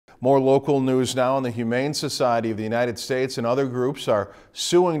More local news now. The Humane Society of the United States and other groups are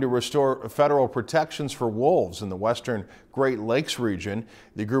suing to restore federal protections for wolves in the western Great Lakes region.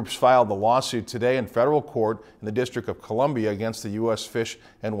 The groups filed the lawsuit today in federal court in the District of Columbia against the U.S. Fish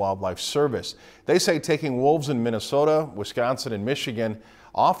and Wildlife Service. They say taking wolves in Minnesota, Wisconsin, and Michigan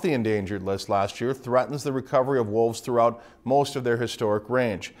off the endangered list last year threatens the recovery of wolves throughout most of their historic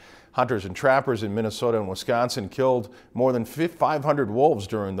range. Hunters and trappers in Minnesota and Wisconsin killed more than 500 wolves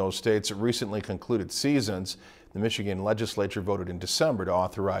during those states' recently concluded seasons. The Michigan legislature voted in December to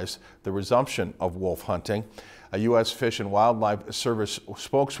authorize the resumption of wolf hunting. A U.S. Fish and Wildlife Service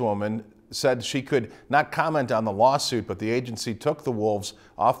spokeswoman said she could not comment on the lawsuit, but the agency took the wolves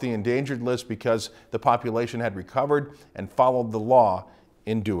off the endangered list because the population had recovered and followed the law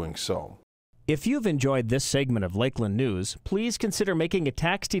in doing so. If you've enjoyed this segment of Lakeland News, please consider making a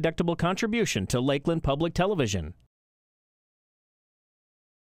tax-deductible contribution to Lakeland Public Television.